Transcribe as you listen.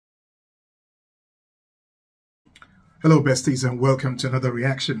Hello besties and welcome to another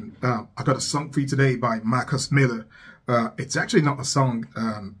reaction. I got a song for you today by Marcus Miller. It's actually not a song.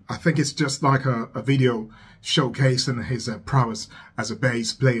 I think it's just like a video showcasing his prowess as a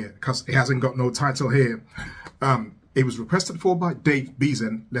bass player because it hasn't got no title here. It was requested for by Dave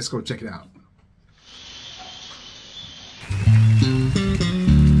Beeson. Let's go check it out.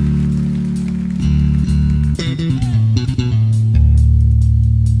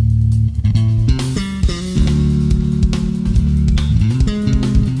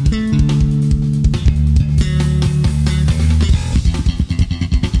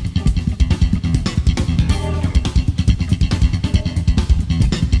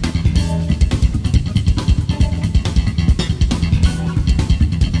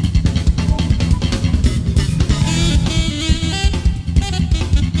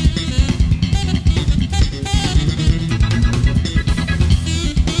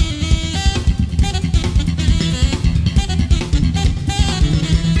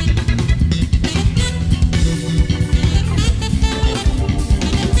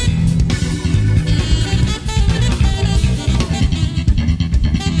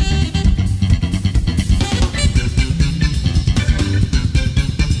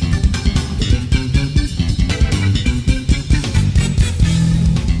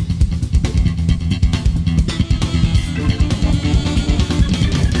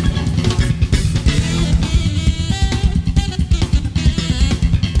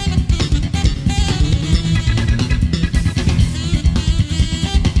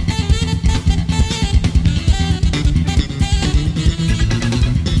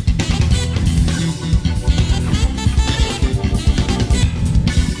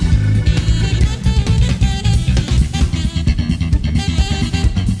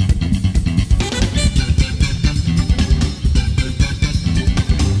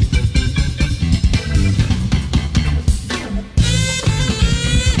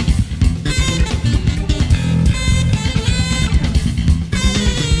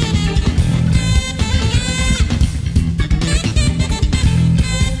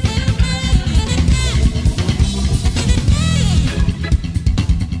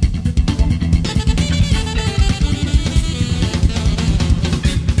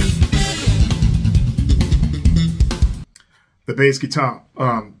 The bass guitar,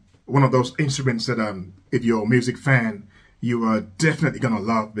 one of those instruments that if you're a music fan, you are definitely gonna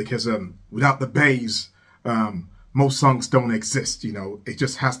love, because without the bass, most songs don't exist. You know, it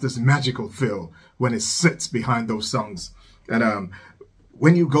just has this magical feel when it sits behind those songs. And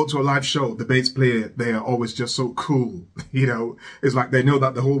when you go to a live show, the bass player, they are always just so cool. You know, it's like they know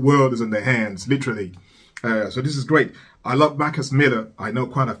that the whole world is in their hands, literally. So this is great. I love Marcus Miller. I know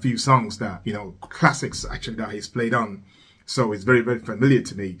quite a few songs that, you know, classics actually that he's played on. So it's very, very familiar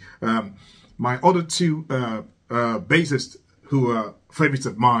to me. My other two bassists who are favorites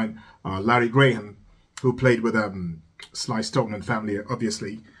of mine are Larry Graham, who played with Sly Stone and family,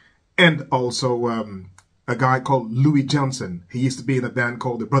 obviously, and also a guy called Louis Johnson. He used to be in a band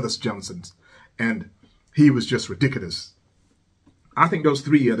called the Brothers Johnsons, and he was just ridiculous. I think those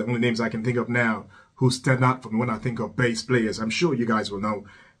three are the only names I can think of now who stand out from when I think of bass players. I'm sure you guys will know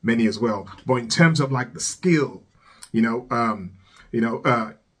many as well. But in terms of like the skill, yeah,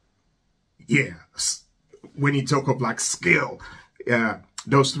 when you talk of like skill,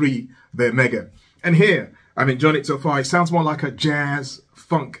 those three, they're mega. And here, I'm enjoying it so far. It sounds more like a jazz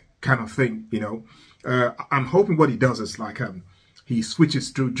funk kind of thing, you know. I'm hoping what he does is like he switches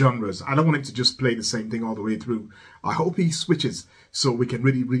through genres. I don't want him to just play the same thing all the way through. I hope he switches so we can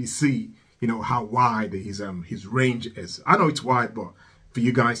really see, you know, how wide his range is. I know it's wide, but for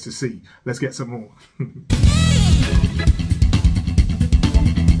you guys to see. Let's get some more.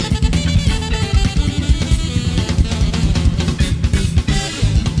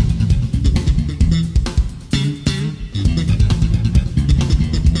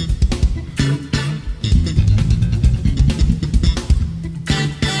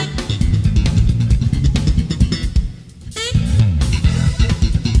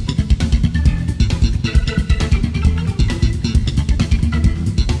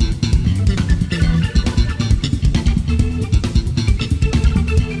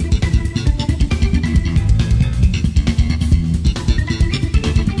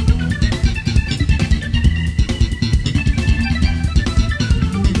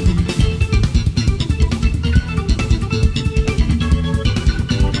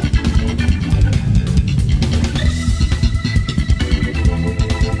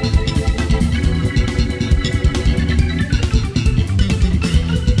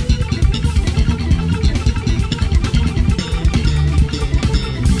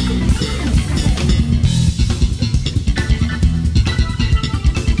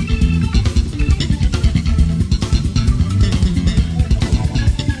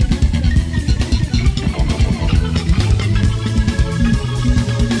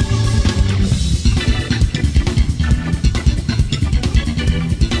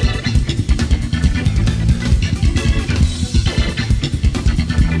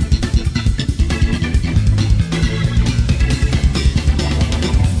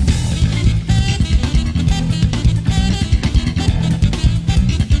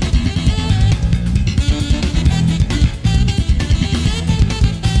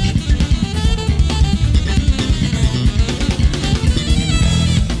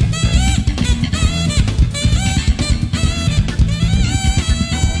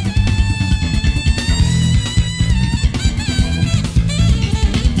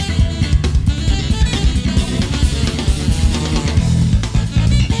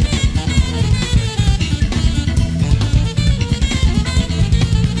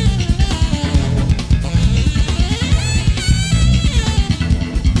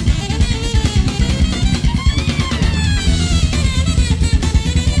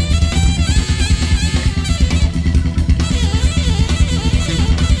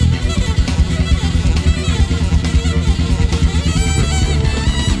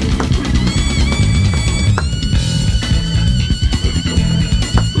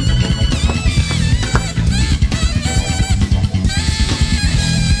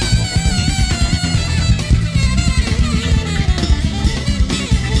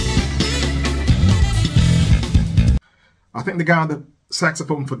 I think the guy on the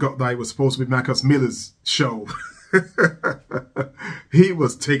saxophone forgot that it was supposed to be Marcus Miller's show. He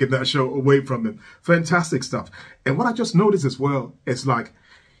was taking that show away from him. Fantastic stuff. And what I just noticed as well is like,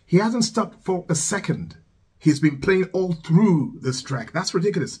 he hasn't stopped for a second. He's been playing all through this track. That's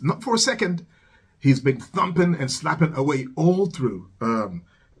ridiculous. Not for a second. He's been thumping and slapping away all through.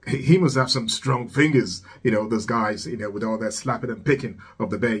 He must have some strong fingers, you know, those guys, you know, with all that slapping and picking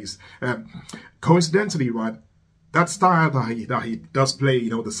of the bass. Coincidentally, right, that style that he does play, you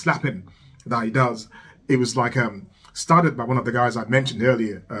know, the slapping that he does, it was like started by one of the guys I mentioned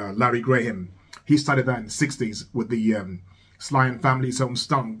earlier, Larry Graham. He started that in the 60s with the Sly and Family's Home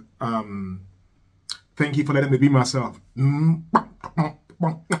Stung. Thank you for letting me be myself.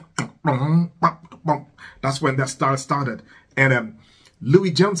 That's when that style started. And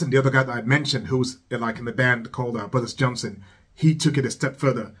Louis Johnson, the other guy that I mentioned, who's like in the band called Brothers Johnson, he took it a step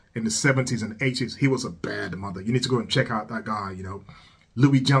further in the 70s and 80s. He was a bad mother. You need to go and check out that guy, you know,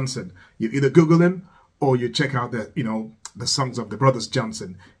 Louis Johnson. You either Google him or you check out the, you know, the songs of the Brothers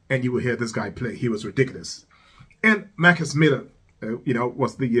Johnson, and you will hear this guy play. He was ridiculous. And Marcus Miller, you know,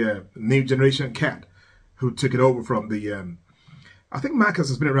 was the new generation cat who took it over from the, I think Marcus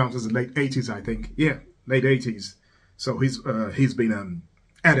has been around since the late 80s, I think. Yeah, late 80s. So he's been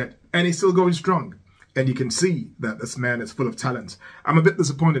at it, and he's still going strong. And you can see that this man is full of talent. I'm a bit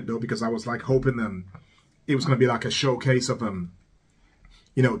disappointed, though, because I was like hoping it was going to be like a showcase of,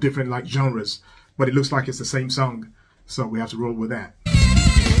 you know, different like genres. But it looks like it's the same song. So we have to roll with that.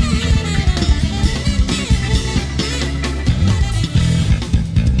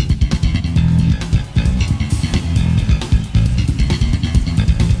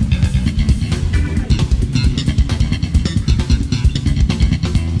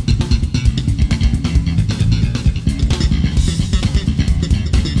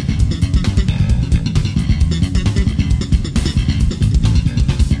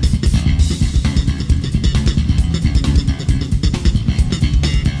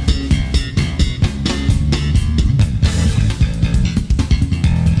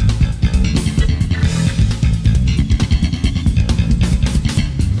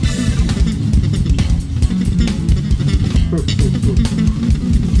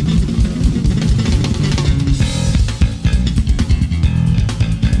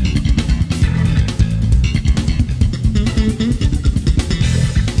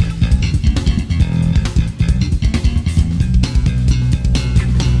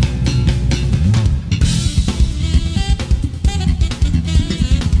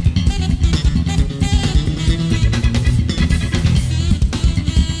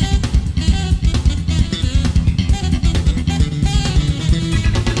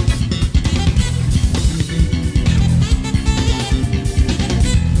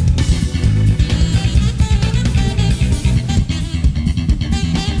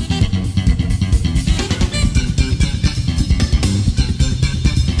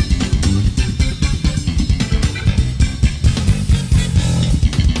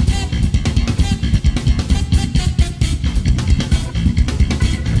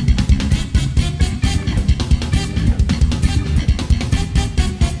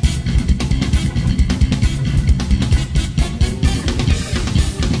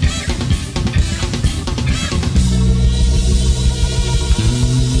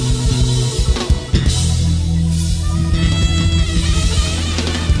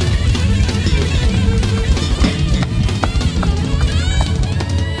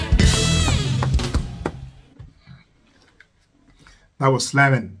 That was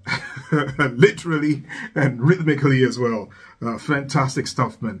slamming, literally and rhythmically as well. Fantastic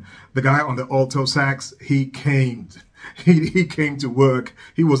stuff, man. The guy on the alto sax, he came to work.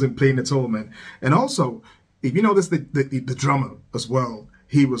 He wasn't playing at all, man. And also, if you notice the drummer as well,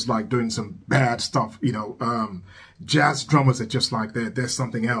 he was like doing some bad stuff. You know, jazz drummers are just like they're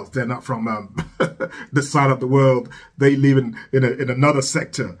something else. They're not from this side of the world. They live in another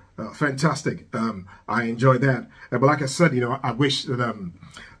sector. Fantastic. I enjoy that. But like I said, you know, I wish that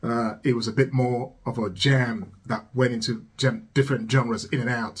it was a bit more of a jam that went into different genres in and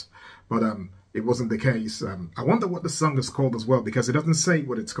out. But it wasn't the case. I wonder what the song is called as well, because it doesn't say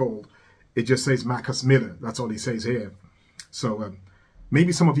what it's called. It just says Marcus Miller. That's all he says here. So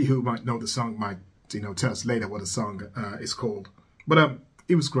maybe some of you who might know the song might, you know, tell us later what the song is called. But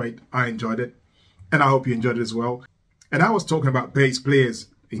it was great. I enjoyed it. And I hope you enjoyed it as well. And I was talking about bass players,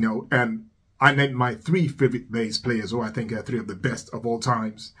 you know, and I named my 3 favorite bass players, or I think 3 of the best of all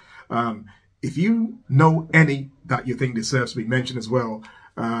times. If you know any that you think deserves to be mentioned as well,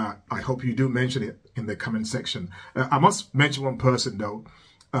 I hope you do mention it in the comment section. I must mention one person, though.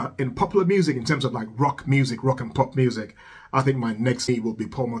 in popular music, in terms of like rock music, rock and pop music, I think my next will be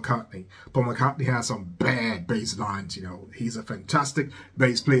Paul McCartney. Paul McCartney has some bad bass lines, you know. He's a fantastic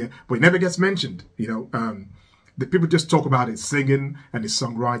bass player, but he never gets mentioned, you know. The people just talk about his singing and his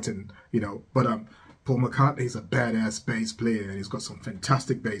songwriting, you know. But Paul McCartney is a badass bass player, and he's got some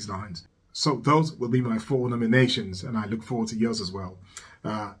fantastic bass lines. So those will be my 4 nominations, and I look forward to yours as well.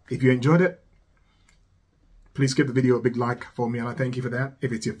 If you enjoyed it, please give the video a big like for me, and I thank you for that.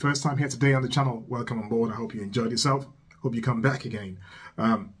 If it's your first time here today on the channel, welcome on board. I hope you enjoyed yourself. Hope you come back again.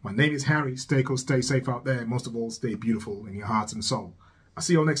 My name is Harry. Stay cool, stay safe out there. Most of all, stay beautiful in your heart and soul. I'll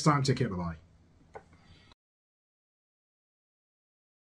see you all next time. Take care. Bye-bye.